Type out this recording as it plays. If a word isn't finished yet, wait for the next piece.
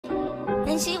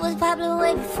And she was popular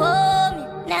way before me.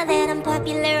 Now that I'm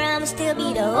popular, I'ma still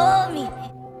be the old me.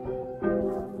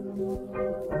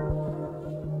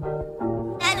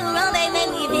 I do wrong, babe, make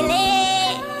me feel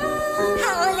it.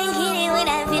 I only get it when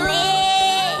I feel it.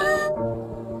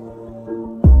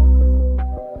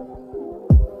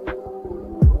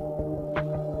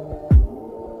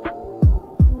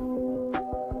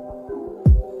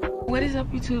 What is up,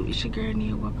 YouTube? It's your girl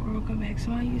Nia. Welcome back to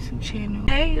my YouTube channel.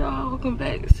 Hey y'all, welcome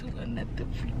back to another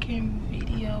freaking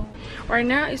video. Right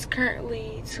now it's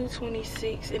currently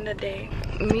 2:26 in the day.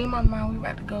 Me and my mom, we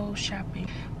about to go shopping.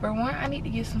 For one, I need to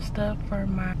get some stuff for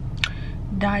my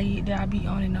diet that I be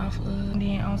on and off of. And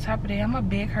then on top of that, I'm gonna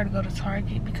beg her to go to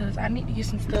Target because I need to get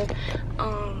some stuff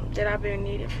that I've been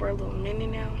needing for a little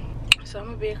minute now. So I'm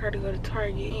gonna beg her to go to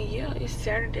Target. And yeah, it's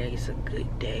Saturday. It's a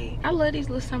good day. I love these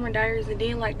little summer diaries, and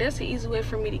then like that's the easy way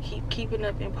for me to keep keeping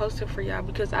up and posting for y'all,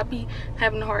 because I be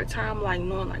having a hard time like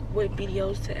knowing like what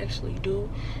videos to actually do.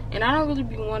 And I don't really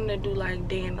be wanting to do like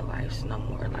day in the life no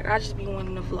more. Like I just be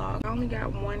wanting to vlog. I only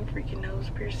got one freaking nose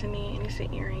piercing in, and it's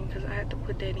an earring because I had to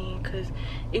put that in because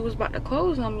it was about to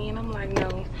close on me, and I'm like,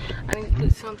 no, I need to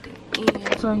put something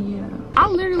in. So yeah, I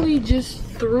literally just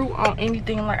threw on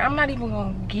anything. Like I'm not even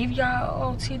gonna give y'all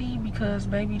OTD because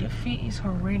baby the fit is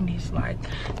horrendous. Like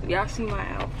y'all see my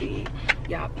outfit,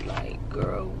 y'all be like,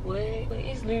 girl, what? But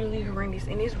it's literally horrendous,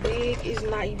 and this wig is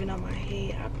not even on my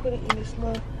head. I put it in this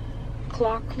little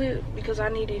claw clip because I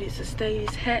needed it to stay.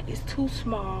 This hat is too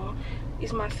small.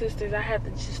 It's my sister's. I had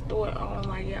to just throw it on.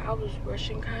 Like yeah, I was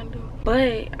rushing kind of,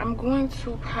 but I'm going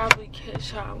to probably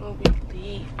catch y'all when we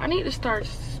leave. I need to start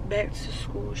back to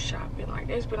school shopping. Like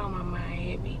that's been on my mind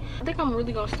heavy. I think I'm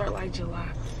really gonna start like July,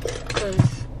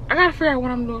 because I gotta figure out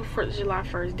what I'm doing for July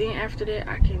 1st. Then after that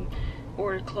I can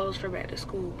order clothes for back to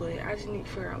school, but I just need to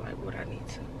figure out like what I need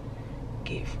to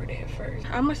get for that first.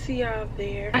 I'm gonna see y'all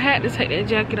there. I had to take that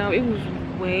jacket off. It was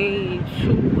way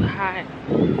too hot,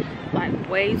 like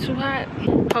way too hot.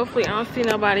 Hopefully I don't see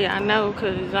nobody I know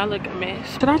because I look a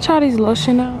mess. Should I try this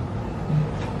lotion out?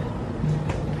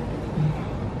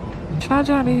 Should I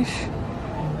try this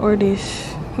or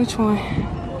this? Which one?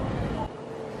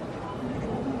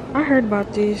 I heard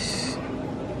about this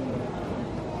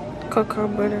cocoa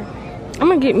butter. I'm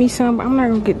gonna get me some, but I'm not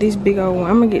gonna get this big old one.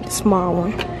 I'm gonna get the small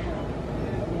one.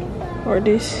 Or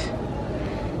this.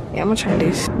 Yeah, I'm gonna try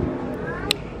this.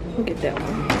 I'll get that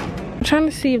one. I'm trying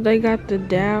to see if they got the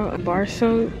Dow bar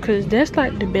soap, because that's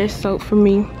like the best soap for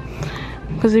me,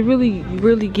 because it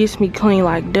really gets me clean.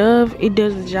 Like Dove, it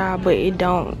does the job, but it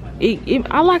don't.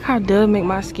 I like how Dove make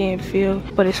my skin feel,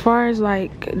 but as far as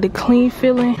like the clean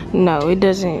feeling, no, it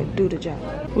doesn't do the job.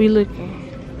 We looking.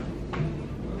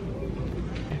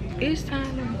 It's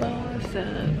time to boss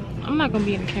up. I'm not gonna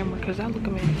be in the camera because I look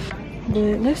a mess.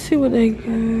 But let's see what they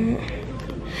got.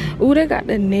 Ooh, they got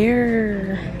the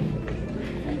Nair.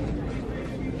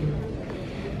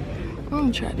 I'm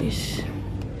gonna try this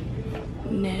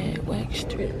Nair wax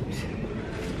strips.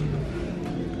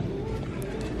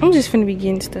 I'm just finna be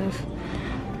getting stuff.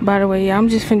 By the way, yeah, I'm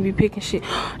just finna be picking shit.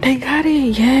 They got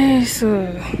it, yes.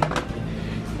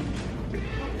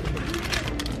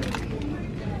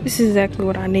 This is exactly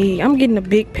what I need. I'm getting a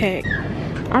big pack.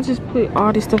 I just put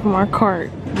all this stuff in my cart,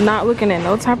 not looking at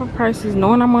no type of prices,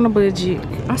 knowing I'm on a budget.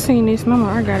 I seen this and I'm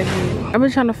like, I gotta get it. I've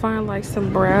been trying to find like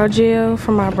some brow gel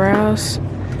for my brows,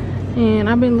 and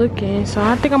I've been looking, so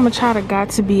I think I'm gonna try the Got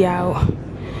to Be Out.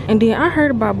 And then I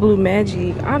heard about Blue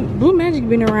Magic. Blue Magic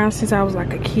been around since I was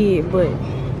like a kid, but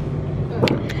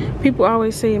people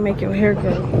always say it make your hair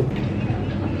grow.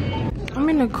 I'm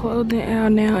in the clothing aisle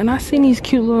now, and I seen these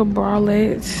cute little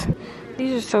bralettes.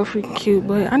 These are so freaking cute,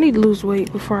 but I need to lose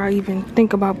weight before I even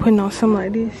think about putting on something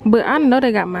like this. But I know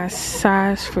they got my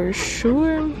size for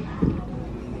sure.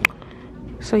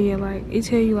 So yeah, like it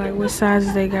tell you like what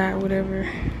sizes they got, whatever.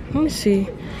 Let me see.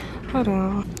 Hold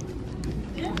on.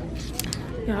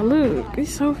 Y'all look,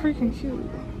 it's so freaking cute.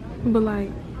 But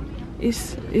like,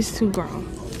 it's too grown.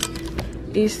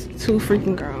 It's too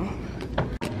freaking grown.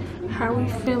 How we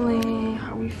feeling?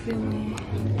 How we feeling?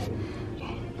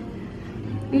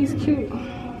 It's cute.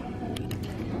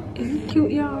 Is it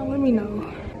cute, y'all? Let me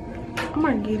know. I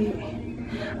might get it.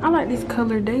 I like this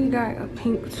color. They got a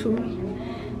pink too,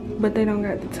 but they don't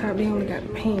got the top. They only got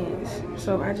the pants.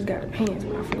 So I just got the pants,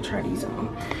 but I'm gonna try these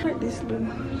on. I like this little.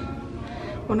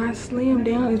 When I slim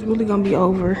down, it's really gonna be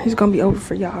over. It's gonna be over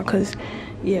for y'all, cause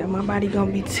yeah, my body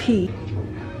gonna be T.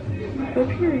 But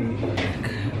period.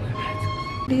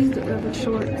 These are the other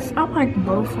shorts. I like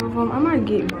both of them. I might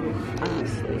get both,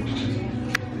 honestly.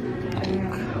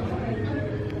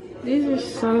 These are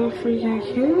so freaking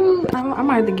cute. I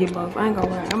might have to get both. I ain't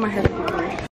gonna lie. I might have to get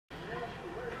both.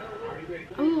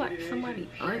 I look like somebody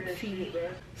auntie.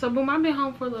 So boom, I've been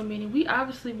home for a little minute. We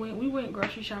obviously went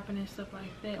grocery shopping and stuff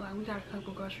like that. Like we got a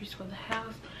couple groceries for the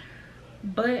house.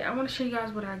 But I want to show you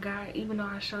guys what I got, even though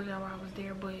I showed y'all while I was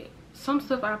there. But some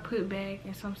stuff I put back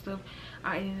and some stuff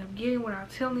I ended up getting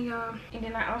without telling y'all. And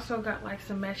then I also got like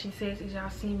some matching sets, as y'all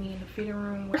see me in the fitting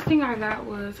room. First thing I got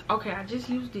was, okay, I just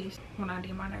used this when I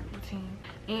did my night routine.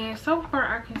 And so far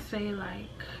I can say like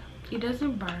it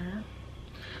doesn't burn.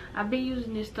 I've been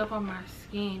using this stuff on my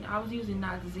skin. I was using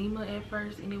NeahSamaria at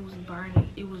first and it was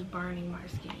burning my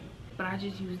skin. But I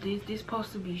just used this. This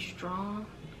supposed to be strong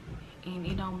and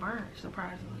it don't burn,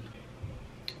 surprisingly.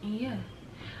 And yeah,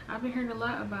 I've been hearing a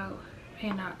lot about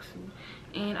Panoxu,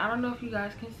 and I don't know if you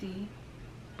guys can see,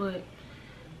 but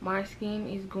my skin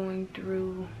is going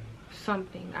through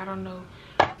something. I don't know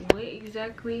what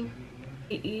exactly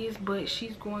it is, but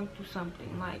she's going through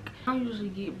something. Like, I don't usually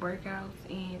get breakouts,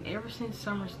 and ever since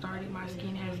summer started, my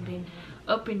skin has been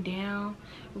up and down,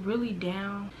 really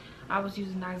down. I was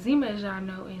using NeahSamaria, as y'all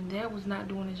know, and that was not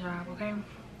doing the job, okay?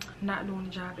 Not doing the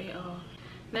job at all.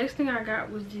 Next thing I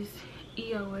got was this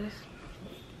EOS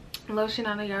lotion.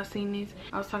 I know y'all seen this.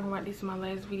 I was talking about this in my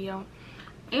last video,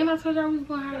 and I told y'all we was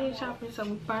going hygiene shopping, so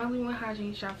we finally went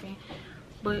hygiene shopping.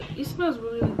 But it smells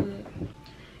really good.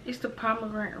 It's the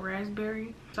pomegranate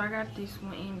raspberry, so I got this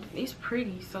one, and it's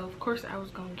pretty, so of course I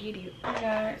was gonna get it. I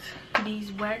got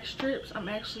these wax strips. I'm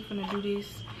actually gonna do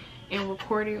this and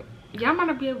record it. Y'all might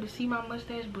not be able to see my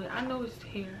mustache, but I know it's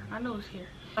hair. I'm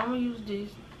gonna use this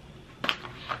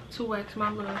to wax my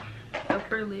little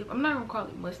upper lip. I'm not gonna call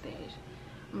it mustache,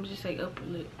 I'm gonna just say upper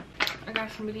lip. I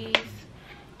got some of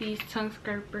these tongue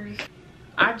scrapers.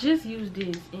 I just used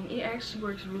this and it actually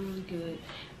works really good.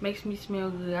 Makes me smell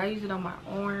good. I use it on my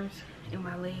arms and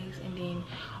my legs. And then,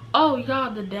 oh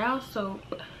y'all, the Dow soap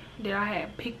that I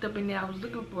had picked up in there I was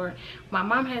looking for, my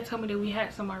mom had told me that we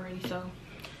had some already, so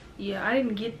yeah, I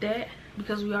didn't get that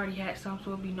because we already had some,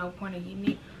 so it'd be no point in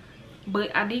getting it.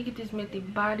 But I did get this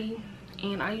Method Body,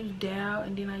 and I use Dow,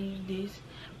 and then I use this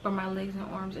for my legs and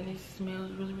arms, and it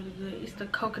smells really good. It's the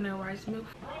coconut rice milk.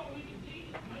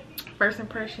 First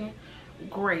impression,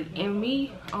 great. And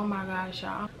me, oh my gosh,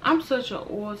 y'all, I'm such an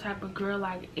oil type of girl.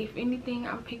 Like, if anything,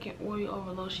 I'm picking oil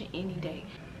over lotion any day.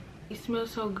 It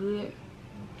smells so good.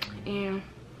 And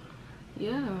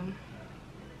yeah,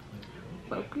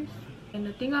 focus. And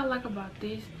the thing I like about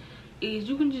this is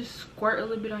you can just squirt a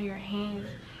little bit on your hands,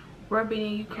 rub it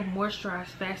in, you can moisturize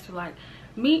faster. Like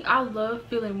me, I love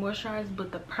feeling moisturized,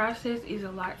 but the process is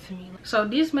a lot to me. So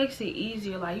this makes it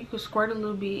easier. Like you can squirt a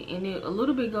little bit, and a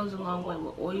little bit goes a long way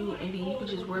with oil, and then you can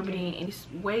just rub it in, and it's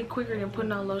way quicker than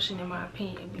putting on lotion in my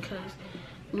opinion, because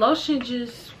lotion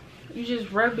you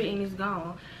just rub it and it's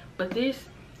gone. But this,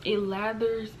 it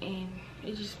lathers and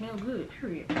it just smells good,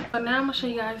 period. So now I'm gonna show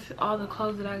you guys all the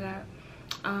clothes that I got.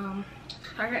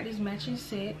 I got this matching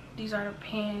set. These are the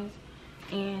pants,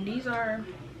 and these are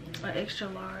an extra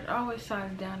large. I always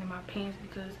size down in my pants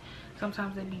because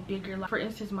sometimes they be bigger. Like for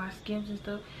instance, my Skims and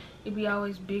stuff, it be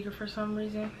always bigger for some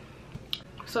reason.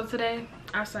 So today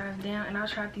I sized down and I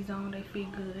tried these on. They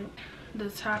fit good. The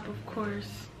top, of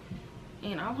course,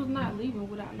 and I was not leaving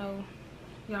without no.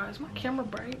 Y'all, is my camera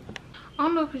bright? I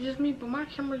don't know if it's just me, but my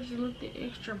camera just looked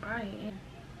extra bright.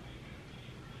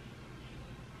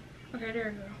 Okay,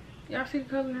 there we go. Y'all see the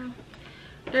color now?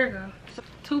 There we go. So,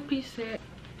 two-piece set.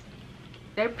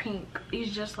 They're pink.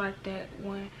 It's just like that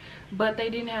one, but they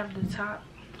didn't have the top,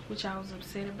 which I was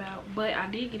upset about. But I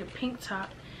did get a pink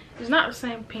top. It's not the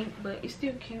same pink, but it's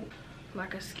still cute,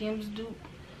 like a Skims dupe,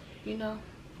 you know,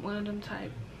 one of them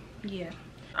type. Yeah,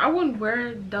 I wouldn't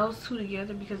wear those two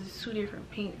together because it's two different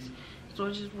pinks, so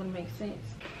it just wouldn't make sense.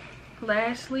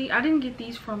 Lastly, I didn't get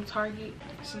these from Target.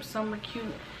 Some summer cute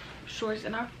shorts,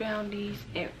 and I found these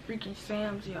at freaking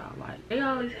Sam's, y'all. Like they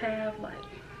always have like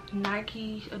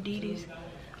Nike, Adidas,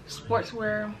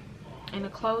 sportswear in the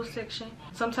clothes section.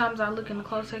 Sometimes I look in the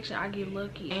clothes section, I get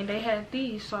lucky, and they had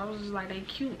these, so I was just like, they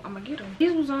cute, I'm gonna get them.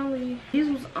 These was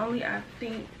only I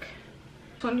think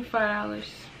 $25,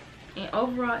 and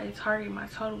overall at Target my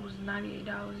total was $98,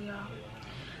 y'all.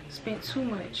 Spent too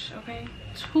much, okay?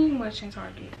 Too much in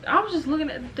Target. I was just looking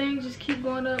at the things just keep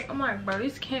going up. I'm like, bro,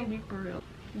 this can't be for real.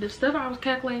 The stuff I was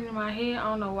calculating in my head, I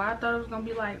don't know why I thought it was gonna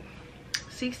be like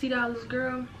 $60,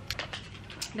 girl.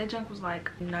 That junk was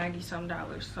like 90-some.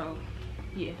 So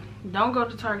yeah, don't go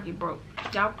to Target broke.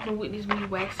 Y'all can witness me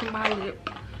waxing my lip.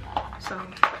 So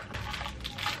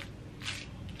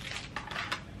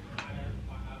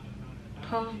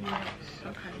post wax.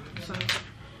 Okay, so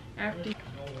after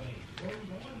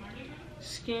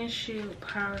Skin Shield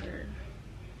powder,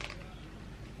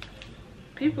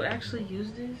 people actually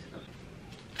use this.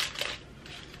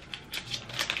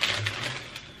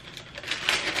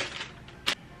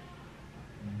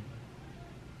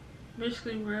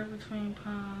 Basically red between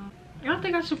palm. I don't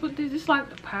think I should put this. It's like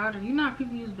the powder. You know how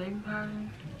people use baby powder?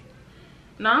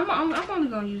 No, I'm only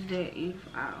gonna use that if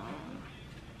I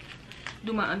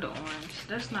do my underarms.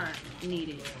 That's not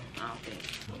needed, I don't think.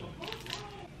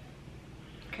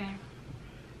 Okay.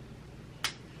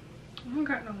 I don't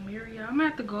got no mirror, y'all. I'm gonna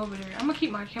have to go over there. I'm gonna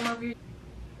keep my camera over here.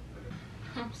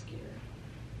 I'm scared.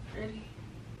 Ready?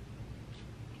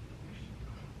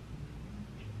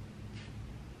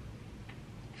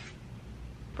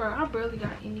 Bro, I barely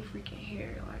got any freaking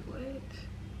hair. Like, what?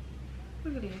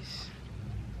 Look at this.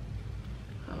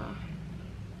 Hold on.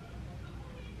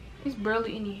 It's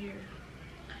barely any hair.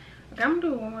 Okay, I'm gonna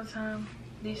do it one more time.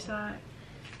 This side.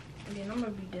 And then I'm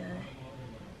gonna be done.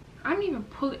 I didn't even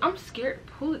pull it. I'm scared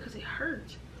to pull it because it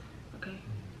hurts. Okay.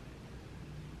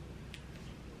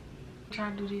 Try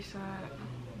to do this side.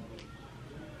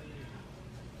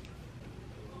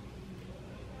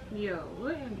 Yo,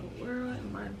 what in the world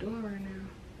am I doing right now?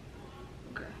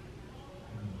 Okay.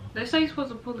 They say you're supposed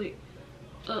to pull it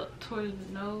up towards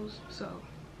the nose, so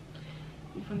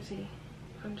you finna see.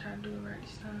 I'm gonna try to do it right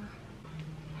this time.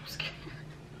 I'm scared.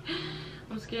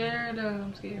 I'm scared.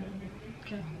 I'm scared.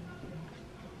 Okay.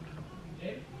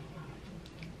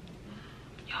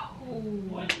 Yo.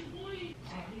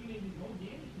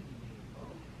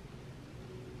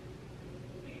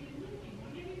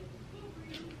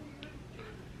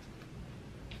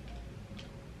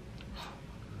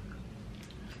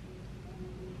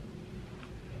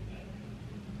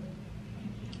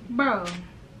 Bro,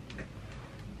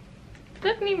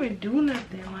 that didn't even do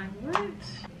nothing. Like, what?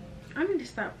 I need to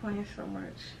stop playing so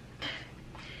much.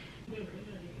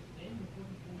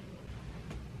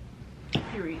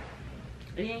 Period.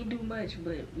 It ain't do much,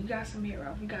 but we got some hair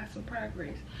off. We got some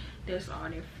progress. That's all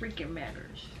that freaking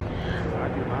matters.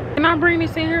 Can I bring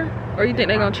this in here? Or you think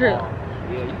they're gonna trip?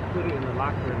 Yeah, you can put it in the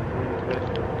locker and bring it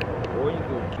back. Or you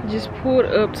can just pulled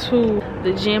up to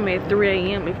the gym at 3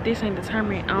 a.m. If this ain't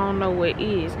determined, I don't know what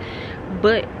is.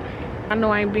 But I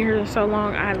know I ain't been here in so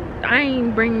long. I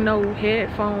ain't bring no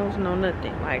headphones, no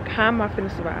nothing. Like, how am I finna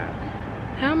survive?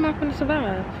 How am I finna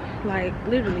survive? Like,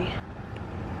 literally.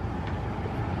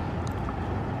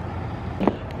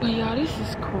 But y'all, this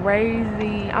is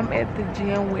crazy. I'm at the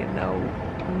gym with no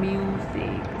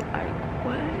music. Like,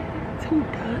 what? Who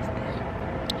does that?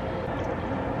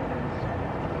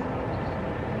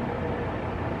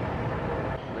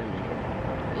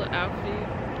 Little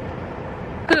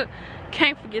outfit.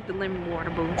 Can't forget the lemon water,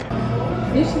 boo.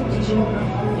 This is the gym.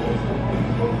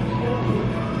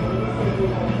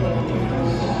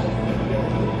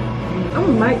 I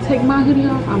might take my hoodie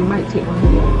off. I might take my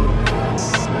hoodie off.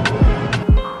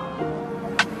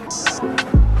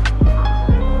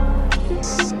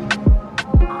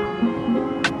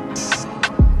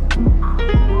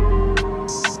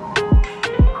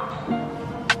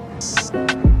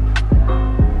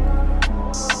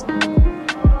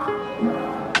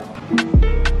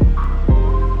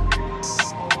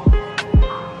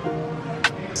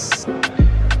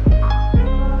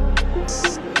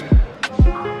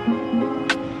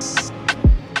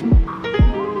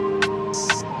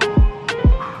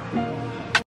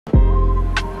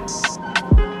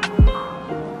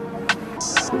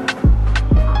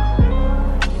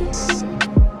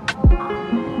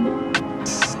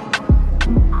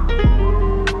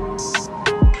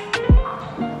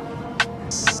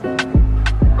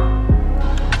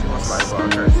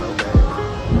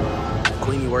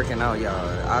 Working out,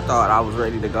 y'all. I thought I was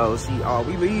ready to go. See, oh,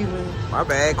 we leaving. My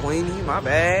bad, Queenie. My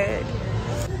bad.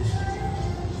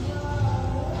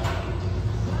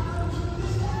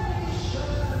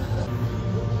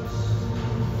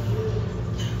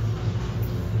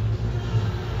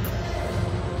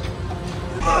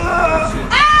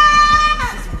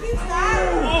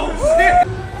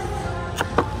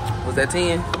 Was that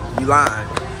 10? You lying.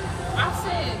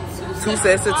 Two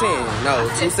sets of 10. No,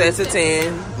 2 sets of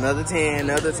 10. Another 10,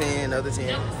 another 10, another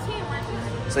 10.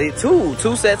 So you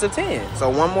two sets of 10. So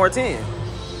one more 10.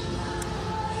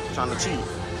 Trying to cheat.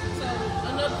 So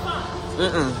another 5.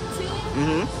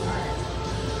 10?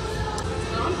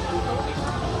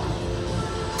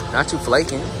 Not too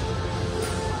flaking.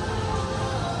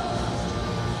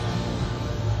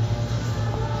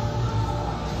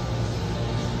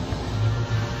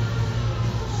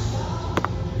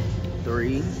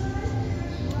 Three.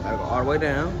 Gotta go all the way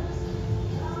down.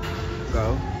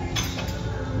 Go.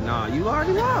 Nah, you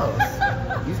already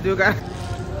lost. You still got.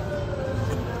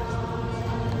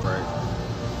 Right.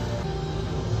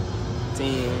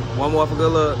 10. One more for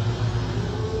good luck.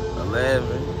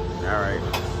 11. Alright.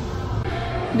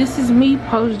 This is me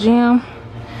post gym.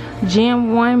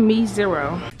 Gym 1, me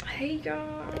 0. Hey y'all.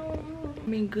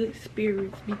 I'm in good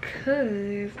spirits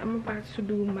because I'm about to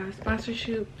do my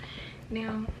sponsorship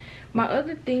now. My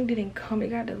other thing didn't come, it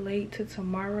got delayed to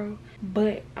tomorrow,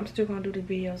 but I'm still gonna do the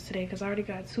videos today because I already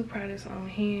got 2 products on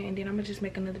hand, and then I'm gonna just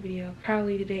make another video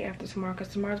probably the day after tomorrow because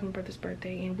tomorrow's my brother's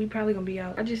birthday and we probably gonna be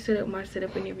out. I just set up my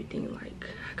setup and everything. Like,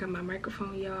 I got my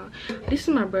microphone, y'all. This is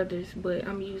my brother's, but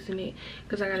I'm using it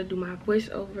because I gotta do my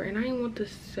voiceover and I didn't want the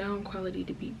sound quality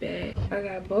to be bad. I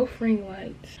got both ring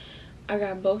lights. I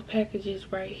got both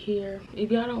packages right here.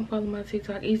 If y'all don't follow my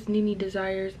TikTok, it's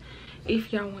NeahDesires,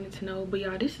 if y'all wanted to know. But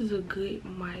y'all, this is a good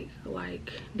mic. Like,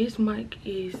 this mic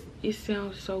is, it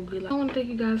sounds so good. Like, I want to thank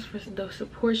you guys for the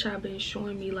support y'all been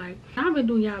showing me. Like, I've been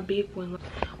doing y'all big one. Like,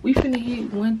 we finna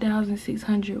hit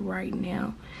 1,600 right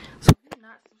now. So if you're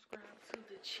not subscribed to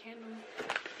the channel,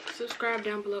 subscribe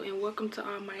down below, and welcome to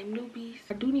all my newbies.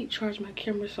 I do need to charge my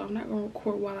camera, so I'm not gonna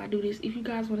record while I do this. If you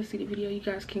guys want to see the video, you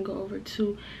guys can go over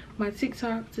to my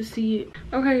TikTok to see it.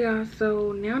 Okay, y'all,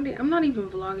 so now that I'm not even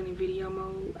vlogging in video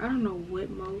mode, I don't know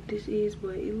what mode this is,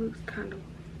 but it looks kind of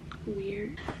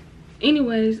weird.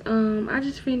 Anyways, I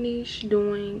just finished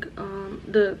doing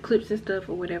the clips and stuff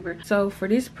or whatever. So for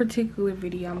this particular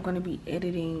video, I'm gonna be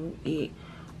editing it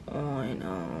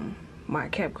on my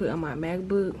CapCut on my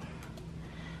MacBook.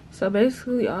 So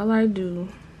basically all I do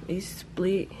is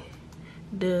split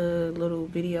the little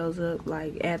videos up,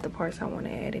 like add the parts I want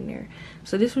to add in there.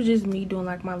 So this was just me doing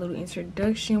like my little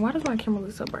introduction. Why does my camera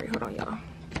look so bright? Hold on, y'all.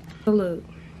 So look,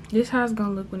 this how it's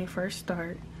gonna look when it first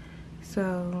start.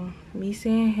 So me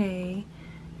saying hey.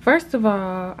 First of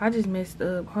all, I just messed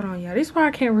up. Hold on, y'all. This is why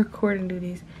I can't record and do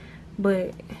this.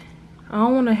 But I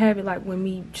don't want to have it like when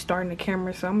me starting the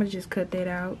camera, so I'm gonna just cut that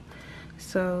out.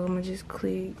 So I'm gonna just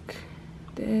click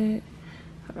that.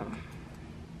 Hold on.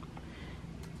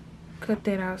 Cut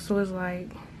that out so it's like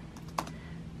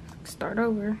start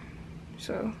over.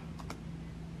 So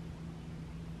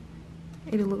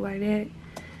it'll look like that.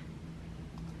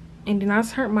 And then I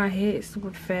turned my head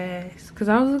super fast because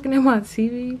I was looking at my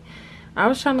TV. I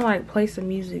was trying to like play some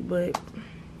music, but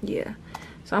yeah.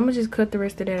 So I'm gonna just cut the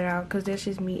rest of that out because that's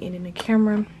just me ending the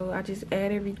camera. So I just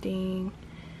add everything.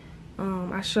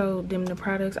 I showed them the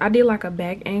products. I did like a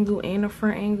back angle and a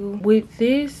front angle. With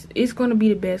this, it's going to be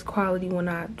the best quality when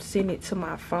I send it to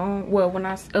my phone. Well, when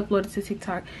I upload it to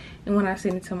TikTok and when I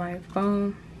send it to my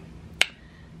phone.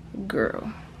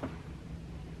 Girl.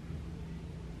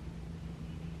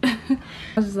 I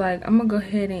was like, I'm going to go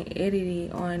ahead and edit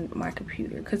it on my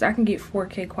computer because I can get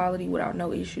 4K quality without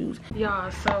no issues. Y'all,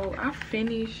 so I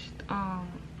finished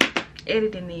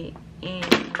editing it,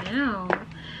 and now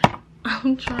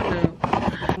I'm trying to,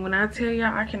 when I tell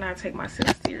y'all I cannot take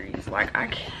myself serious. Like, I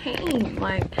can't.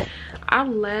 Like, I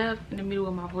laugh in the middle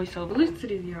of my voiceover. Listen to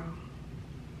this, y'all.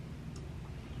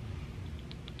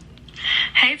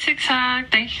 Hey TikTok,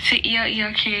 thank you to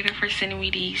EO Creator for sending me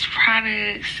these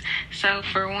products. So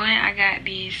for one, I got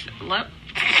these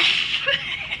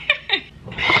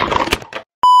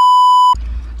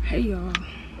Hey y'all,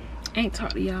 ain't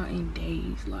talked to y'all in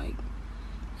days. Like,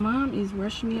 mom is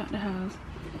rushing me out the house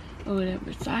or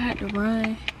whatever, so I had to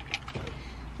run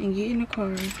and get in the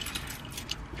car.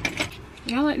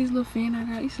 Y'all like this little fan I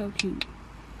got? It's so cute.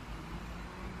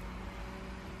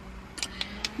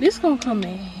 This gonna come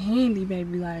in handy,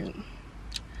 baby. Like,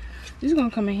 this is gonna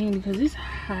come in handy because it's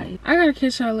hot. I gotta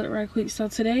catch y'all up right quick. So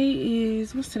today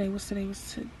is, what's today?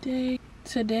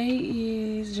 Today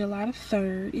is July the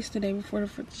 3rd. It's the day before the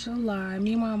 4th of July.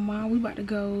 Me and my mom, we about to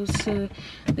go to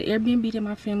the Airbnb that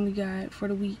my family got for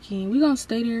the weekend. We gonna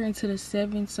stay there until the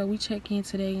 7th. So we check in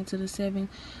today until the 7th.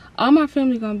 All my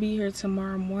family gonna be here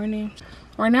tomorrow morning.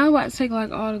 Right now, we're about to take like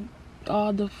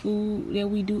all the food that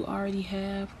we do already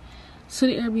have to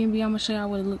the Airbnb. I'm gonna show y'all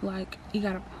what it look like. It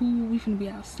got a pool. We finna be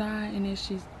outside, and it's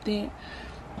just that.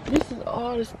 This is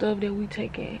all the stuff that we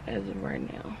taking as of right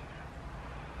now.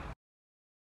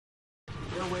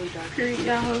 Period,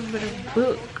 y'all hoes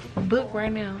better book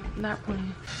right now. Not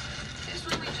playing. This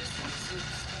really just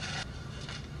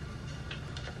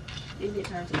it get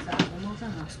turned to the side one more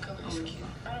time. This color is cute.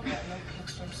 I don't got no pink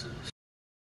swimsuits.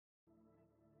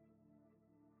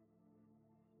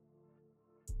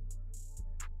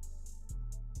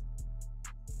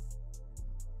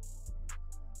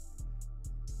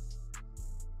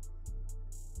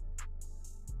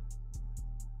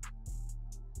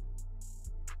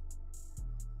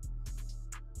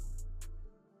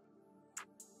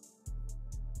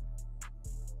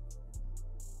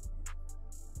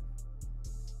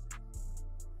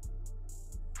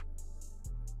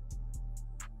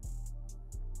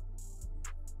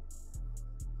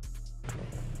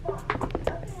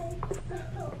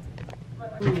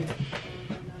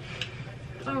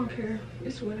 Oh care.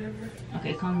 It's whatever.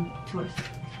 Okay, come to us.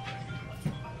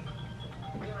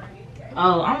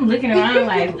 Oh, I'm looking around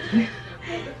like,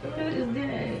 what is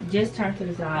that? Just turn to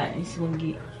the side and swing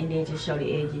it, and then just show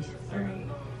the edges. Alright.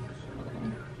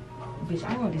 Bitch,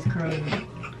 I want this curl. I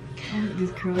want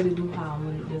this curl to do how I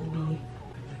want it to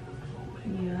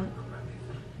be. Yeah.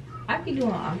 I be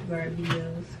doing off-guard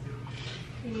videos.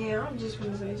 Yeah, I'm just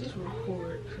gonna say, just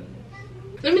record.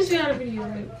 Let me see how the video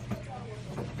looks.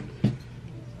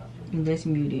 Let's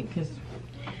mute it, because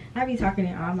I be talking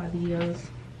in all my videos.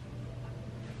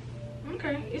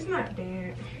 Okay, it's not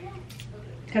bad.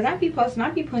 Cause I be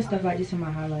putting stuff like this in my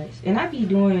highlights, and I be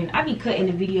cutting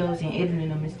the videos and editing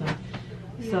them and stuff.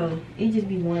 Yeah. So it just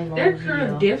be one long that video.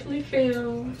 curl definitely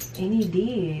fell, and it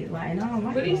did. Like, and I don't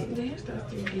like but it. it's the hairstyle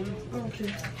still good.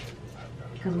 Okay.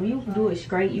 Cause when you do it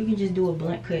straight, you can just do a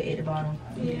blunt cut at the bottom.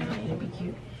 Yeah, it'll be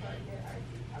cute.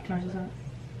 Turn this up.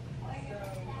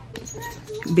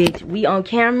 Bitch, we on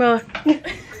camera.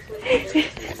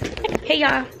 Hey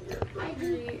y'all.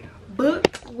 Book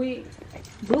with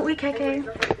KK.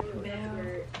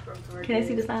 Can I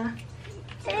see the sign?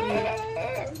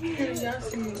 Y'all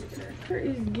see her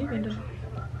is giving though.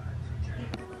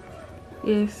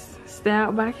 Yes,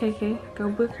 styled by KK. Go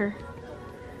book her.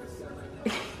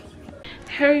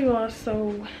 Here you are.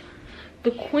 So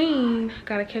the queen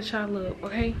gotta catch y'all up,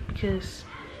 okay? Because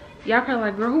y'all probably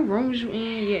like, girl, who rooms you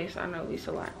in? Yes, I know it's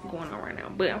a lot going on right now,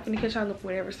 but I'm finna catch y'all up,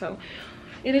 whatever. So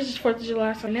it is just 4th of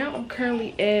July. So now I'm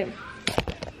currently at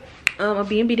a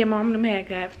B&B that mom and them had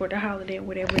got for the holiday or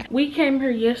whatever. We came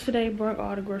here yesterday, brought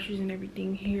all the groceries and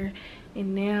everything here,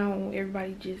 and now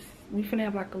everybody just, we finna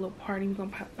have like a little party. We're gonna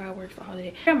pop fireworks, all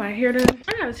that. I got my hair done.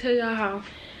 I gotta tell y'all how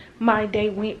my day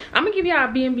went. I'm gonna give y'all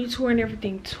a B&B tour and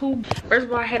everything too. First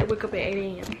of all, I had to wake up at 8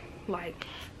 a.m. Like,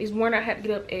 this morning I had to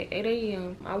get up at 8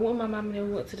 a.m. I went with my mom and then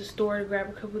we went to the store to grab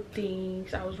a couple of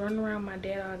things. I was running around with my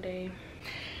dad all day.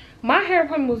 My hair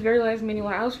appointment was very last minute.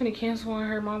 Like, I was finna cancel on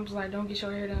her. Mom was like, don't get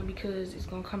your hair done because it's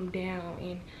gonna come down,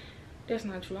 and that's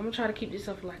not true. I'm gonna try to keep this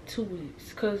up for like 2 weeks,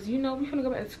 because you know we finna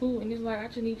go back to school, and it's like I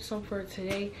just need something for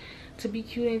today to be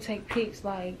cute and take pics.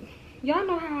 Like, y'all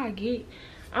know how I get.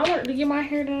 I wanted to get my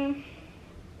hair done,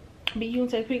 be cute and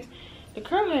take pics. The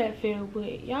curl had failed,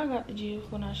 but y'all got the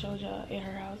gist when I showed y'all at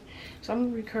her house. So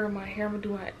I'm gonna recurl my hair. I'm gonna do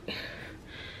my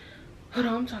hold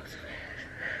on, I'm talking too fast.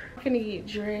 I'm finna get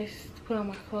dressed, put on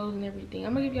my clothes and everything.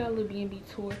 I'm gonna give y'all a little B&B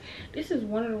tour. This is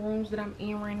one of the rooms that I'm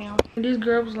in right now. This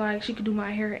girl was like, she could do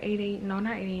my hair at 8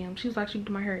 a.m. She was like, she could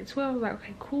do my hair at 12. I was like,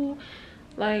 okay, cool.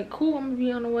 Like, cool, I'm gonna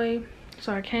be on the way.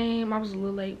 So I came. I was a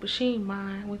little late, but she ain't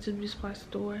mind. Went to the supply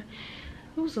store.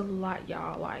 It was a lot,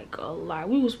 y'all, like a lot.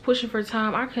 We was pushing for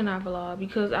time. I could not vlog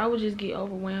because I would just get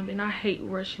overwhelmed, and I hate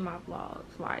rushing my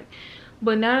vlogs. Like,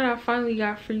 but now that I finally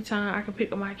got free time, I can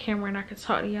pick up my camera and I can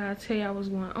talk to y'all, tell y'all what's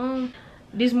going on.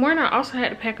 This morning I also had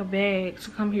to pack a bag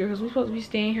to come here because we're supposed to be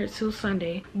staying here till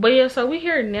Sunday. But yeah, so we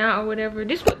here now or whatever.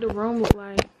 This is what the room look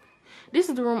like. This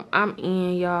is the room I'm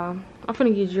in, y'all. I'm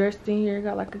finna get dressed in here.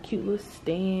 Got like a cute little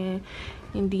stand,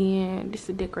 and then this is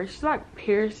the decoration. It's like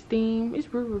Paris theme.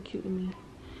 It's real cute to me.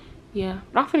 Yeah,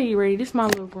 but I'm finna get ready. This is my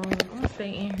little room. I'm gonna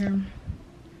stay in here.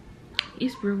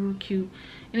 It's real cute,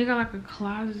 and it got like a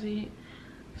closet.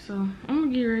 So I'm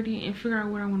gonna get ready and figure out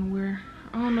what I want to wear.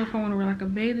 I don't know if I want to wear like a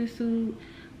bathing suit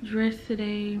dress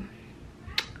today.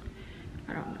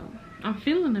 I don't know. I'm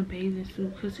feeling a bathing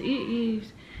suit because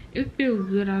it feels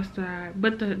good outside.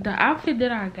 But the outfit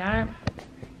that I got,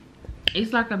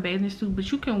 it's like a bathing suit,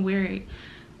 but you can wear it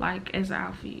like as an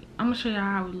outfit. I'm gonna show y'all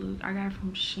how it looks. I got it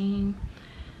from Shein.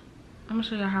 I'm gonna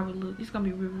show y'all how it looks. It's gonna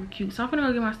be real cute. So I'm gonna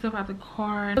go get my stuff out the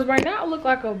car. Because right now I look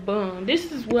like a bum.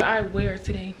 This is what I wear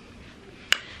today.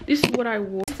 This is what I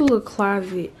wore. It's a little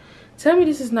closet. Tell me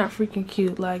this is not freaking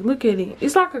cute. Like, look at it.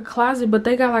 It's like a closet, but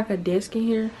they got like a desk in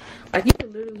here. Like, you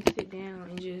can literally sit down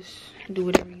and just do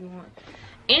whatever you want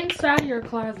inside your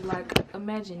closet. Like,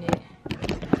 imagine it.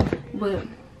 But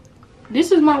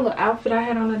this is my little outfit I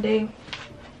had on today.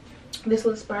 This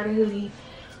little spider hoodie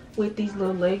with these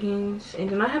little leggings, and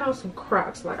then I had on some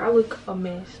Crocs. Like, I look a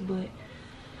mess, but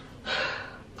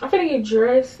I'm finna get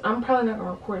dressed. I'm probably not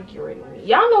gonna record and get ready with me.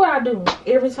 Y'all know what I do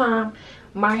every time.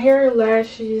 My hair,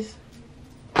 lashes,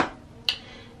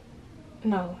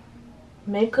 no,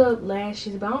 makeup,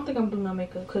 lashes, but I don't think I'm doing no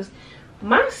makeup because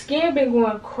my skin been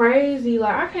going crazy.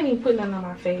 Like, I can't even put nothing on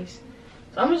my face.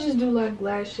 So I'm gonna just do like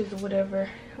lashes or whatever,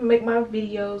 make my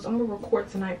videos. I'm gonna record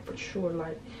tonight for sure.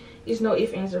 Like, it's no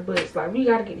ifs, ands, or buts. Like, we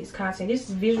gotta get this content. This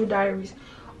is Visual Diaries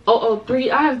 003.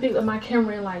 I haven't picked up my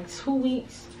camera in like 2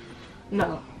 weeks.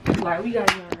 No, like, we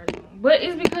gotta get on our But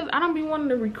it's because I don't be wanting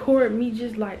to record me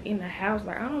just like in the house.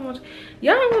 Like I don't want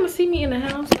y'all don't want to see me in the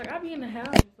house. Like I be in the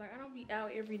house. Like I don't be out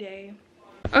every day.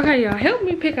 Okay, y'all, help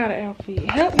me pick out an outfit.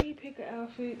 Help me pick an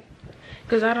outfit.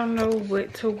 Cause I don't know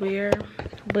what to wear.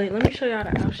 But let me show y'all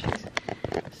the outfits.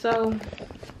 So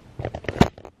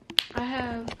I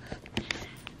have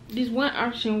this one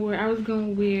option where I was gonna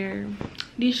wear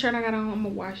this shirt I got on. I'm gonna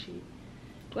wash it.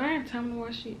 Do I have time to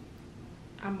wash it?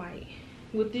 I might.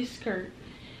 With this skirt,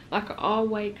 like an all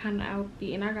white kind of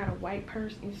outfit, and I got a white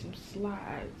purse and some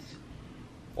slides.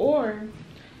 Or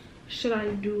should I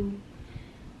do,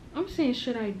 I'm saying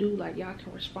should I do, like y'all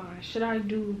can respond, should I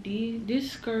do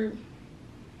this skirt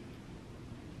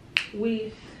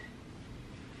with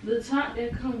the top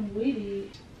that come with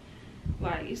it?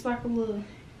 Like it's like a little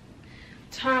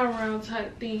tie around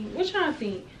type thing. What y'all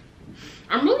think?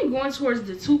 I'm really going towards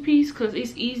the two-piece because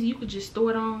it's easy. You could just throw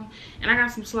it on, and I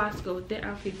got some slides to go with that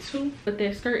outfit too. But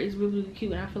that skirt is really, really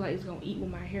cute, and I feel like it's gonna eat with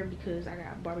my hair because I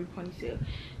got a Barbie ponytail.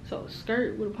 So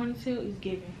skirt with a ponytail is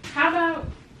giving. How about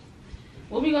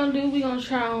what we gonna do? We gonna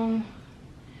try on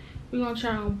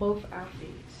both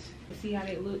outfits and see how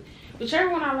they look. Whichever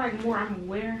one I like more, I'm gonna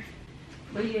wear.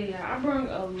 But yeah, I brought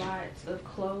a lot of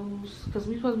clothes because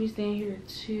we supposed to be staying here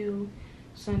till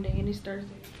Sunday, and it's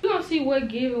Thursday. We're gonna see what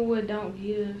give and what don't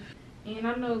give. And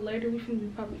I know later we finna be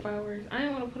popping fireworks. I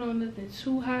didn't want to put on nothing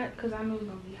too hot because I know it's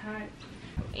gonna be hot.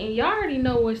 And y'all already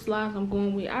know what slides I'm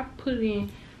going with. I put it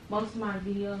in most of my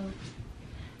videos.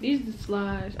 These are the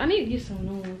slides. I need to get some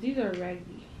new ones. These are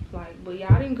raggedy. Like, but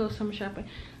yeah, I didn't go summer shopping.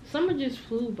 Summer just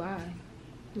flew by.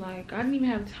 Like, I didn't even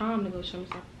have time to go summer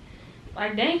shopping.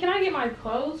 Like, dang, can I get my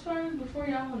clothes first before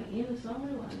y'all want to end the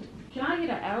summer? Like, can I get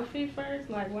an outfit first?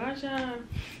 Like, why y'all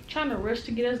trying to rush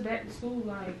to get us back to school?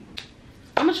 Like,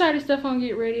 I'm gonna try this stuff on,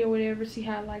 get ready or whatever, see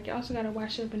how I like it. I also gotta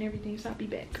wash up and everything, so I'll be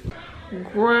back.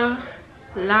 Bruh,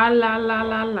 la la la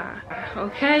la la.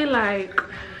 Okay, like,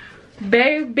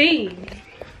 baby.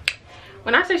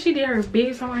 When I said she did her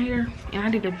biggest on my hair, and I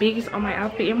did the biggest on my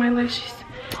outfit and my lashes,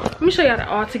 let me show y'all the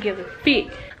all together fit.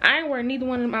 I ain't wearing neither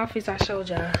one of them outfits I showed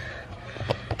y'all.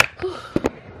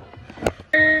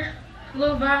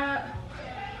 Little vibe,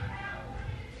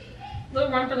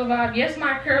 little run for the vibe. Yes,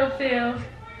 my curl fell,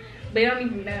 but it don't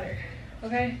even matter.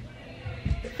 Okay,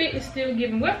 the fit is still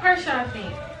giving. What purse y'all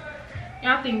think?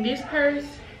 Y'all think this purse,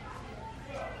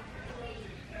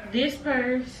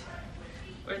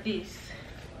 or this?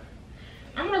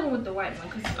 I'm rolling with the white one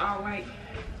because it's all white.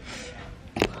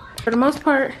 For the most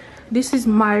part, this is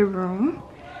my room.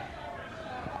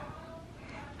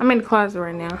 I'm in the closet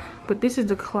right now, but this is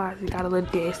the closet. Got a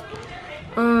little desk.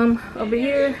 Over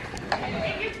here,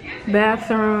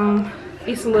 bathroom.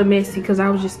 It's a little messy because I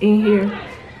was just in here.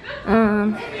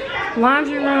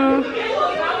 Laundry room,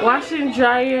 washer and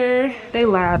dryer. They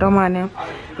loud, don't mind them.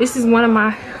 This is one of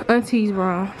my auntie's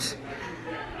rooms.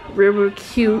 Real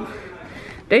cute.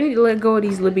 They need to let go of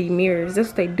these little bitty mirrors. That's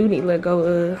what they do need to let go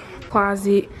of.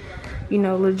 Closet, you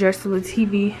know, little dresser, little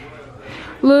TV,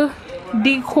 little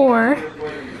decor.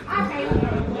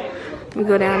 We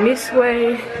go down this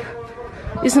way.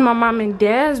 This is my mom and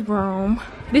dad's room.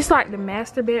 This is like the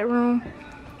master bedroom.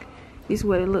 This is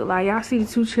what it look like. Y'all see the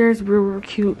two chairs, real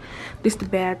cute. This the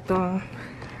bathroom.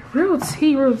 Real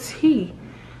tea.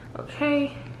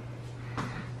 Okay.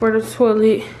 For the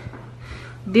toilet.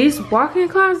 This walk-in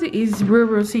closet is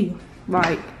real tea.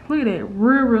 Like, look at that,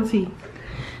 real tea.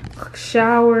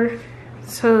 Shower,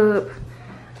 tub.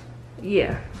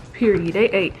 Yeah, period. They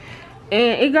ate.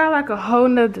 And it got like a whole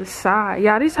nother side.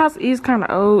 Y'all, this house is kind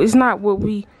of old. It's not what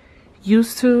we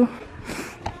used to.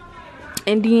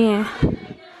 And then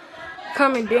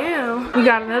coming down, we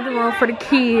got another room for the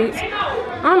kids.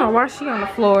 I don't know why she on the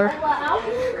floor.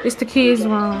 It's the kids'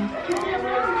 room.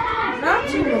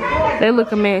 They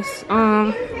look a mess.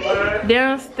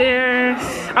 Downstairs,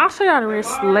 I'll show y'all the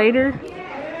rest later.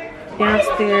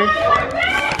 Downstairs,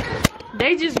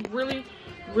 they just really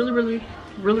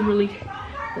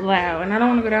loud, and I don't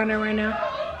want to go down there right now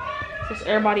since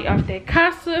everybody off their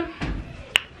casa.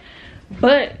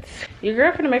 But your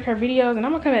girl finna make her videos, and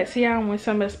I'm gonna come back to y'all when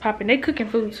something else popping. They cooking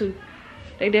food too.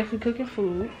 They definitely cooking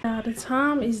food. Now the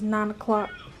time is 9 o'clock,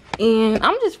 and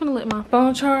I'm just gonna let my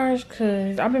phone charge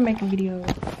because I've been making videos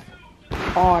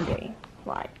all day.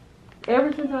 Like,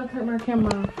 ever since I took my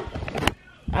camera off,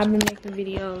 I've been making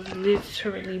videos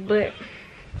literally. But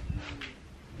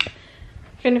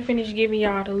finna finish giving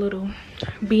y'all the little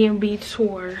B&B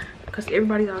tour because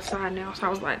everybody's outside now. So I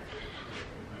was like,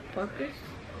 fuck this.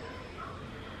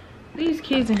 These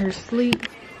kids in here sleep.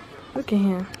 Look at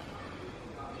him.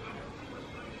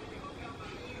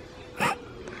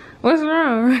 What's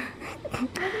wrong?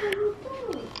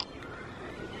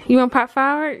 You want to pop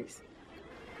fireworks?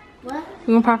 What?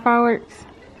 You want to pop fireworks?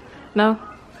 No?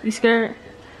 You scared?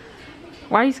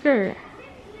 Why are you scared?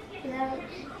 I don't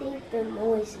think the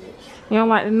noises. You don't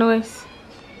like the noise?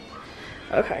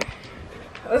 Okay.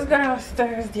 Let's go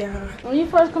downstairs, y'all. When you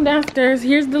first come downstairs,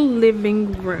 here's the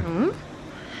living room.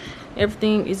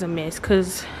 Everything is a mess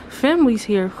because family's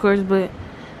here, of course, but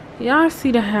y'all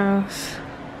see the house.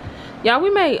 Y'all, we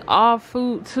made all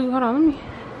food too. Hold on, let me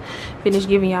finish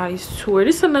giving y'all this tour.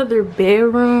 This is another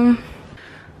bedroom.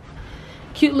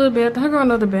 Cute little bathroom. Here go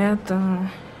another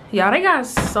bathroom. Y'all, they got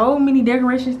so many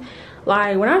decorations.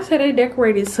 Like, when I say they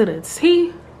decorated to the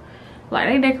T, like,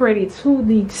 they decorated to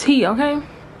the T, okay?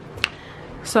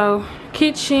 So,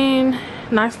 kitchen,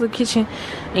 nice little kitchen.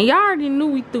 And y'all already knew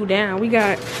we threw down. We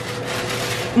got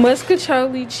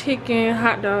muscatoli, chicken,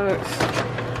 hot dogs,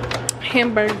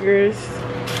 hamburgers,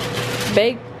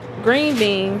 baked green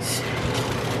beans,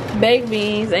 baked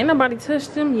beans. Ain't nobody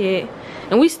touched them yet.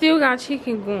 And we still got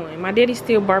chicken going. My daddy's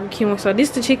still barbecuing. So this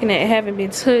is the chicken that haven't been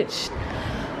touched.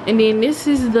 And then this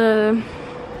is the,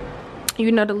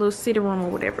 you know, the little sitting room or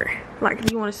whatever. Like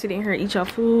if you want to sit in here and eat your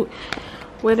food,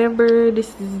 whatever. This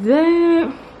is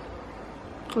that.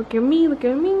 Look at me, look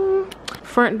at me.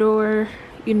 Front door,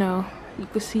 you know, you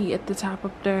can see at the top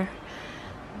up there.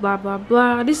 Blah, blah,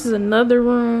 blah. This is another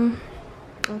room.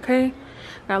 Okay.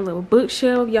 Got a little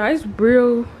bookshelf. Y'all, it's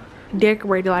real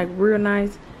decorated, like real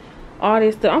nice. All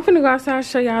this stuff. I'm finna go outside and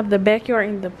show y'all the backyard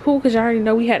and the pool because y'all already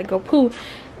know we had to go pool.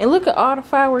 And look at all the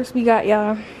fireworks we got,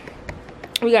 y'all.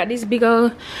 We got this big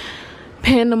old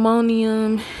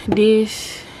pandemonium,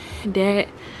 this, that.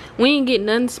 We ain't get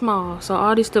nothing small, so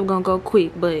all this stuff gonna go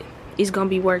quick, but it's gonna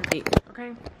be worth it,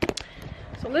 okay?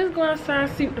 So let's go outside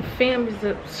and see what the family's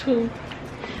up to.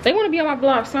 They wanna be on my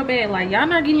blog so bad, like y'all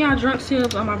not getting y'all drunk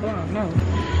selves on my blog, no.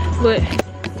 But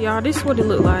y'all, this is what it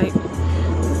look like.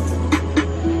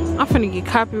 I'm finna get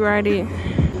copyrighted.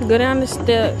 Go down the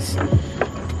steps.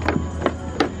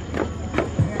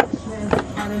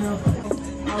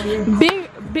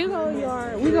 Big old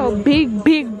yard. We go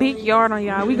big yard on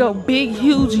y'all. We go big,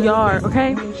 huge yard,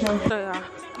 okay? So y'all.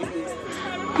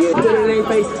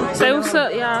 Say what's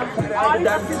up, y'all.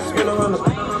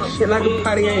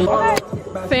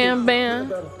 Fam bam.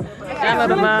 Y'all know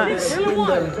the vibes.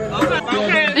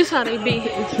 This how they be.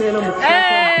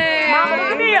 Hey!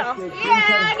 Yeah,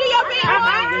 get your big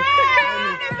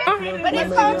but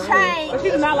it's gonna change.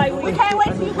 She's not like we can't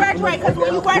wait till you graduate, because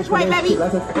when you graduate, baby,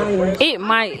 it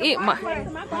might change.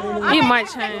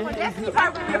 That's the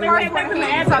first one.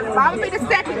 I'm gonna be the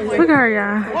second one. Look at her,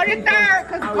 y'all. Or the third,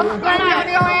 because I'm gonna be on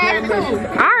your ass too.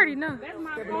 I already know.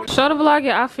 Show the vlog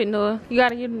your outfit, Noah. You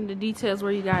gotta give them the details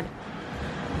where you got it.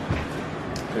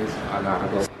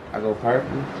 I go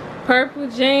purple. Purple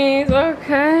jeans,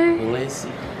 okay.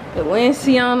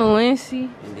 Valenciana. And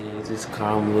then just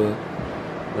calm little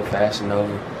Fashion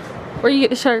Nova. Where you get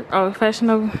the shirt? Oh, Fashion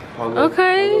Nova. Polo,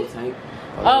 okay.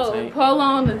 Polo tank. Polo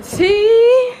on the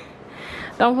tee.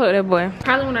 Don't put that boy.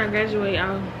 Probably when I graduate,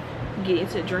 I'll get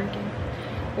into drinking.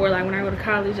 Or like when I go to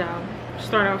college, I'll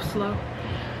start off slow.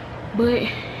 But,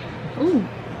 ooh.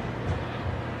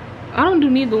 I don't do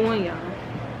neither one, y'all.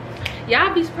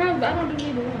 Y'all be surprised, but I don't do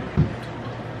neither one.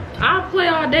 I'll play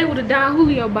all day with a Don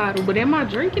Julio bottle, but am I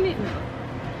drinking it? No.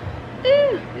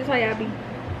 This how y'all be.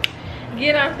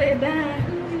 Get out there, Don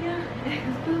Julio.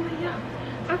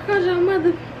 I called your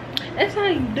mother. That's how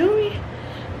you do it.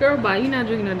 Girl, bye. You're not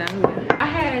drinking no Don Julio. I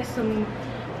had some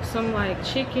like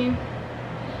chicken.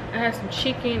 I had some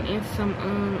chicken and some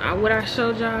what I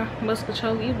showed y'all,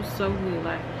 muscatoli. It was so good,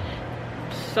 like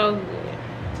so good.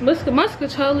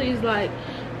 Muscatoli is like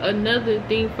another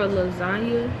thing for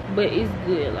lasagna, but it's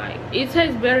good. Like it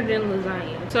tastes better than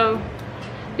lasagna. So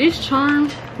this charm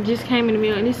just came in the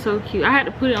mail and it's so cute. I had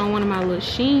to put it on one of my little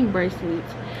Sheen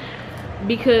bracelets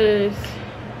because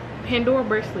Pandora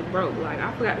bracelet broke. Like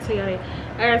I forgot to tell y'all that.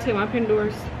 I gotta take my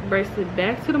Pandora bracelet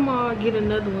back to the mall, get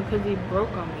another one because it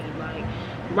broke on me. Like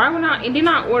right when and then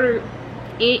I ordered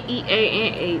NEA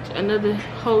and H, another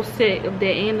whole set of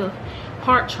that and a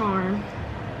heart charm.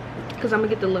 Cause I'm gonna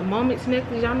get the little moments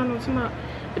necklace. Y'all know what I'm talking about?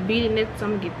 The beaded necklace,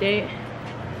 I'm gonna get that.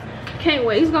 Can't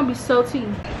wait, it's gonna be so tea.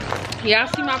 Y'all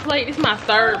see my plate? This is my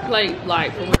third plate,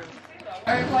 like for real.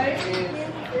 Third plate?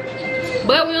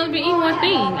 But we only been eating one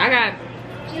thing. I got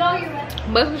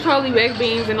muscatoli, baked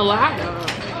beans, and a little hot dog.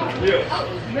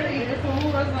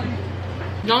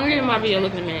 Don't get in my video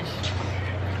looking a mess.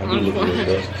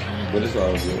 But it's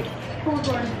all good.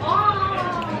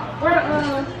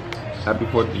 Happy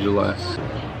 4th of July.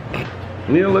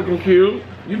 Nia looking cute.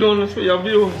 You doing this for your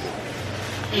viewers?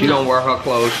 She don't wear her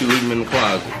clothes. She leave them in the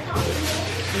closet.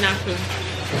 Not true.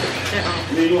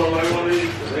 You want like one of these?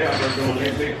 They out there doing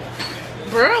their thing.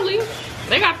 Really?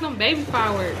 They got some baby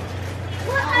fireworks.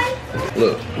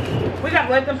 Look. We gotta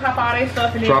let them pop all their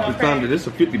stuff in there. Tropic Thunder, this is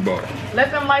a 50 bar.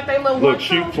 Let them light their little Look, one,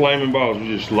 shoot too. flaming balls.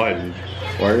 You just light it.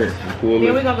 Right here. You pull Yeah,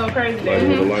 it. we gonna go crazy Light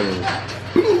there. it with a lighter.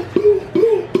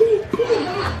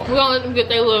 We're gonna let them get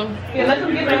their little, Yeah, let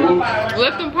them get their little fireworks.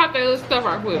 let them pop their little stuff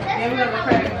right quick. Yeah, we gonna go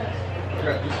crazy.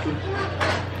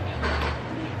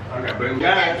 Okay, baby.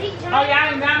 Oh,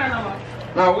 y'all ain't down there no more.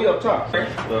 No, we up top.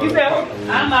 You said,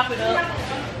 I'll mop it up.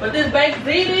 But this baked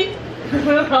ziti,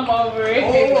 come over it.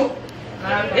 Oh.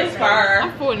 It's fire.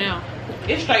 I'm full now.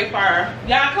 It's straight fire.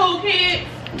 Y'all cool, kids?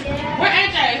 Where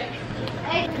AJ?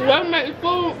 Whoever make the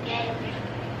food,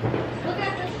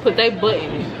 put their butt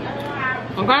in it.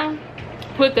 Okay?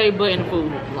 Put their butt in the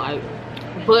food. Like,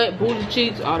 butt, booty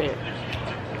cheeks, all that.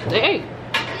 They ate.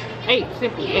 Ate,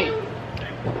 simply ate.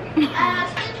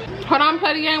 Hold on,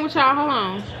 play the game with y'all. Hold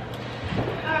on.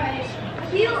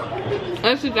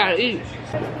 Unless you gotta eat.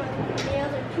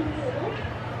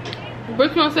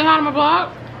 Brooke, you wanna say hi to my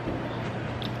vlog?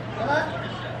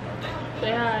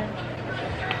 Say hi.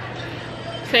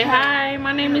 Say hi,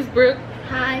 my name is Brooke.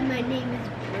 Hi, my name is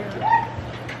Brooke.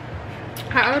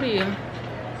 How old are you?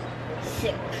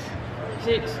 6.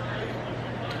 6.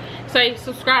 Say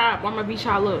subscribe, I'ma beat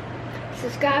y'all up.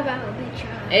 Subscribe, I will be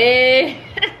trying. Hey.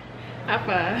 High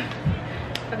five.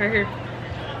 Okay, here.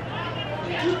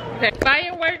 Okay,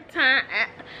 firework time.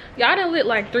 Y'all done lit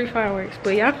like 3 fireworks,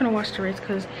 but y'all finna watch the rest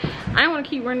because I don't want to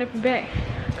keep running up and back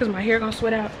because my hair gonna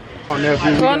sweat out. Oh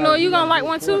no, you gonna like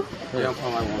one too? Yeah, I'm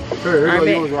gonna like one. Here I you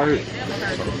bet. go, yours right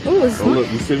here. Ooh, it's So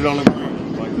look, you sit it on the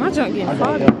my junk getting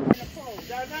foggy.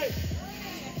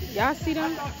 Y'all see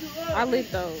them? I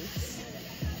lit those.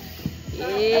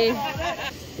 Yeah.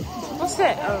 What's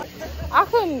that? I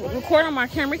couldn't record on my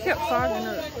camera. It kept fogging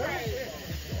up.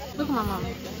 Look at my mama.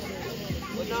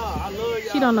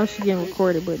 She don't know she getting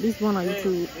recorded, but this one on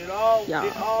YouTube,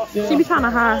 y'all. She be trying to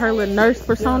hide her little nurse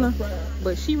persona,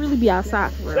 but she really be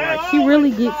outside for real. Like, she really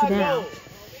gets down.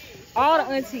 All the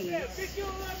aunties.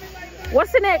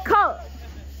 What's in that cup?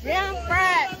 Yeah,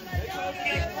 fried.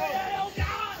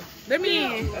 Let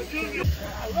me in.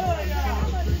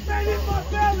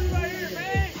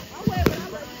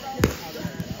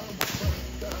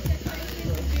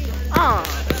 Oh,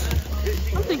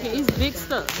 I'm thinking it's big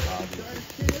stuff.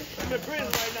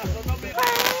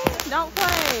 Don't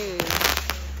play.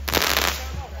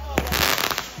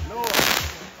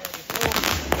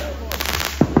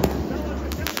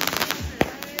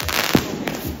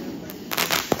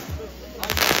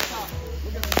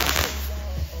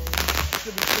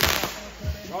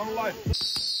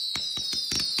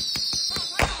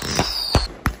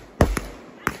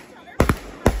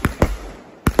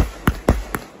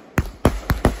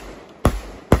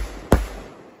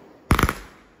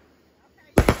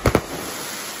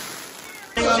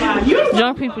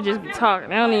 Young people just be talking.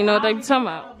 They don't even know what they be talking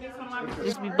about.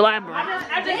 Just be blabbering.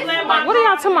 Like, what are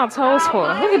y'all talking about toes for?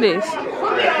 Look at this.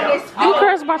 Who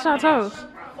cares about y'all toes?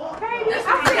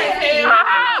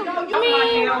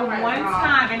 One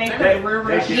time and they put real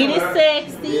get it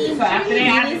sexy. So after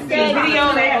that, get it sexy. Video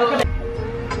there.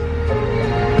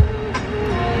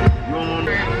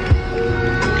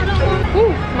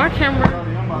 Ooh, my camera.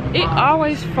 It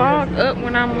always fog up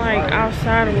when I'm like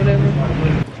outside or whatever.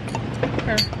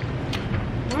 Okay.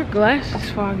 My glass is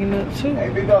fogging up too.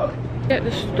 At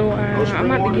the store,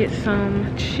 I'm about to get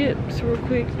some chips real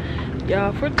quick.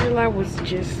 Y'all, 4th of July was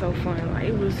just so fun. Like,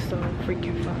 it was so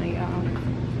freaking fun, y'all.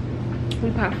 We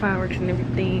popped fireworks and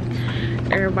everything.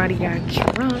 Everybody got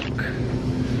drunk.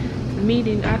 Me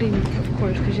didn't, I didn't, of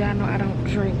course, because y'all know I don't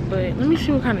drink. But let me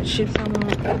see what kind of chips I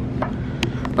want.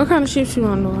 What kind of chips you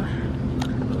want, Noah?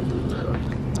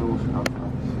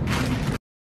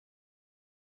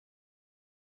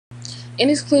 In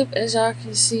this clip, as y'all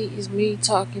can see, is me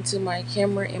talking to my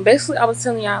camera. And basically, I was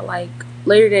telling y'all, like,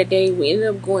 later that day, we ended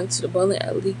up going to the bowling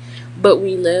alley. But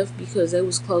we left because they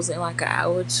was closing in like an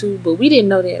hour or 2. But we didn't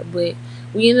know that. But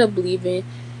we ended up leaving.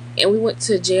 And we went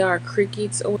to JR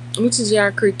Crickets. We went to JR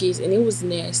Crickets, and it was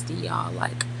nasty, y'all.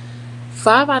 Like,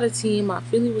 5 out of 10. My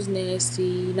feeling was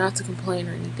nasty. Not to complain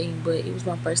or anything, but it was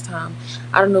my first time.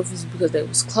 I don't know if it was because they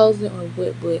was closing or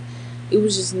what, but it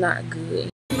was just not good.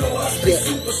 Yeah.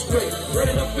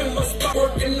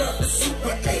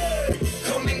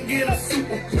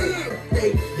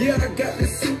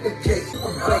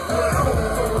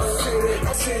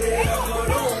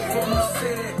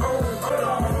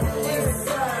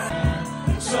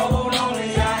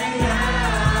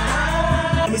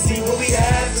 Let me see what we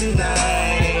have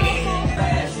tonight.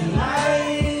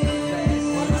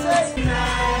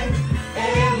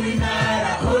 Every night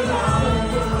I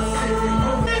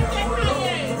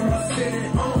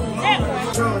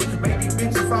Baby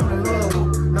bitches fall in love.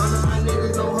 None of my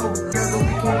niggas no hope. Together we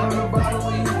came on the bottom,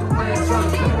 we used to wear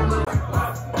something.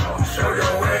 Show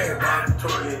your way, nah,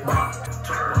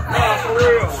 for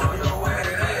real. Show your way,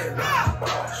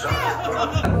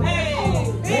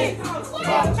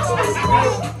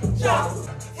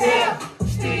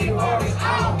 Steve Harvey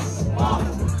out.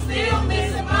 Still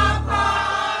missing my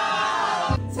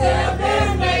pie. Tell them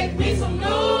make me some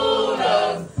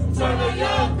noodles. Turn a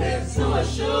young bitch to a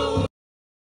shoe.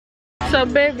 So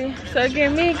baby, so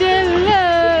give me good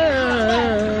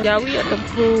love. Y'all, we at the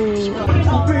pool.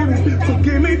 So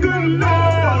give me good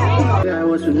love. Yeah,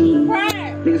 what's for me?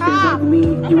 Niggas can't talk to me.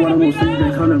 You want to see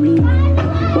that come to me.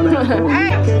 When I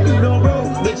can't do no road,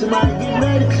 bitch, I might get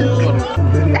ready to.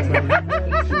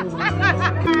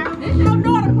 This your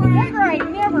daughter, Brian. That girl ain't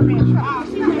never been tried.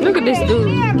 Look at this dude.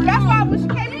 That's why when she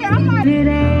came here, I'm like,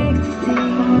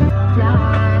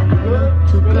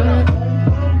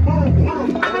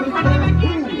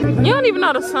 You don't even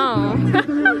know the song.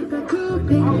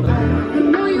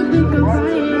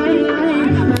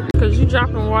 Cause you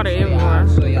dropping water everywhere.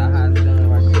 So y'all how it's done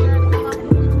right here.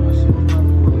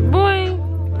 Boy,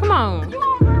 come on.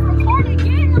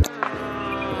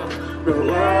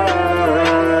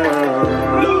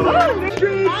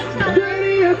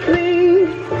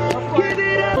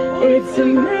 It's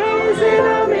amazing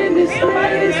I'm in this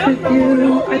place with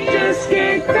you. I just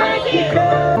can't crack it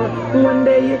up. One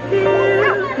day you're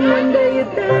here, one day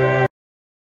you're there.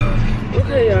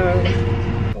 Okay,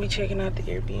 y'all. We checking out the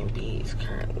Airbnb. It's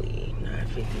currently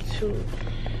 9:52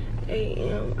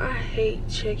 a.m. I hate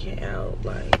checking out.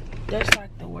 Like, that's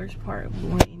like the worst part of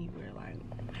going anywhere. Like,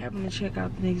 having to check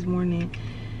out the next morning.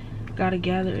 Gotta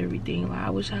gather everything. Like, I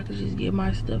wish I could just get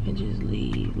my stuff and just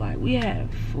leave. Like, we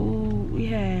had food, we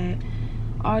had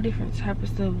all different type of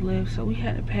stuff left, so we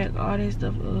had to pack all that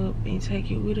stuff up and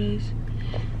take it with us.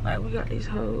 Like, we got this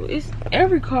whole, it's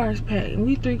every car is packed and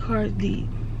we 3 cars deep.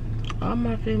 All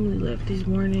my family left this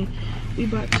morning. We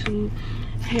about to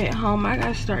head home. I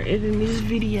gotta start editing this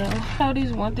video. So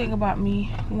this one thing about me,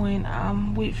 when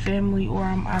I'm with family or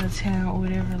I'm out of town or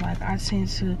whatever, like, I tend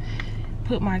to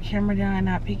put my camera down and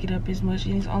not pick it up as much,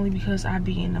 and it's only because I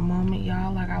be in the moment,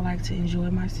 y'all. Like, I like to enjoy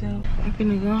myself. I'm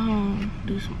finna go home,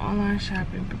 do some online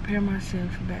shopping, prepare myself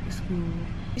for back to school.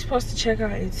 We're supposed to check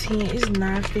out at 10. It's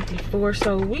 9:54,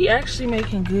 so we actually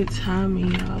making good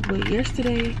timing, y'all. But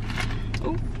yesterday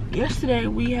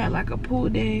we had like a pool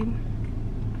day,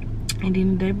 and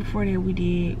then the day before that we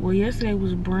did, well, yesterday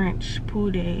was brunch pool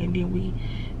day, and then we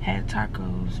had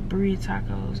tacos, burrito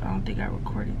tacos. I don't think I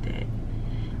recorded that.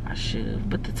 I should have,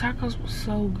 but the tacos were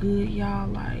so good, y'all.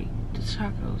 Like, the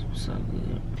tacos were so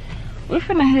good. We're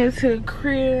finna head to the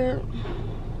crib.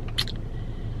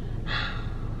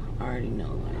 I already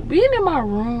know, like, being in my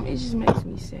room, it just makes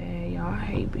me sad, y'all. I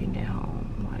hate being at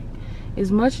home. Like,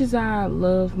 as much as I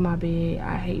love my bed,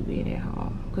 I hate being at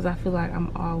home because I feel like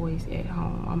I'm always at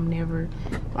home. I'm never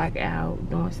like out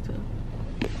doing stuff.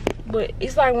 But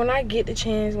it's like when I get the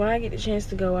chance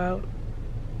to go out,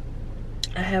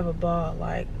 I have a ball,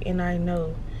 like, and I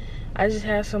know I just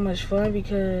have so much fun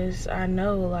because I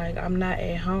know, like, I'm not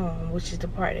at home, which is the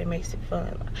part that makes it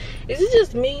fun. Like, is it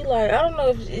just me? Like, I don't know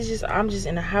if it's just I'm just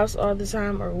in the house all the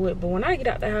time or what, but when I get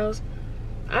out the house,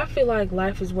 I feel like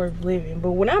life is worth living.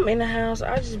 But when I'm in the house,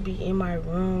 I just be in my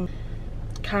room,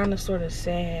 kind of sort of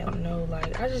sad. I don't know,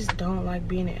 like, I just don't like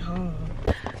being at home.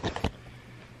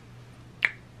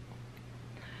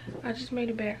 I just made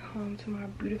it back home to my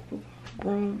beautiful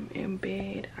room and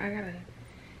bed. I gotta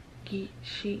get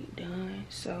shit done,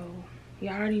 so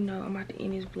y'all already know I'm about to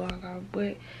end this vlog off,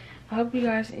 but I hope you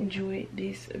guys enjoyed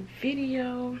this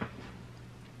video.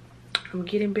 I'm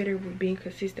getting better with being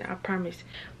consistent, I promise.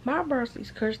 My brows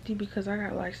is crusty because I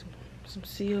got like some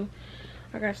seal.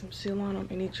 I got some seal on them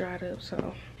and it dried up,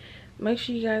 so make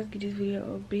sure you guys give this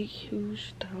video a big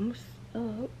huge thumbs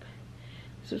up.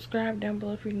 Subscribe down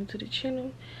below if you're new to the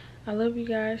channel. I love you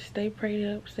guys. Stay prayed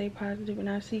up, stay positive, and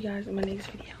I'll see you guys in my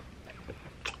next video.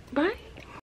 Bye.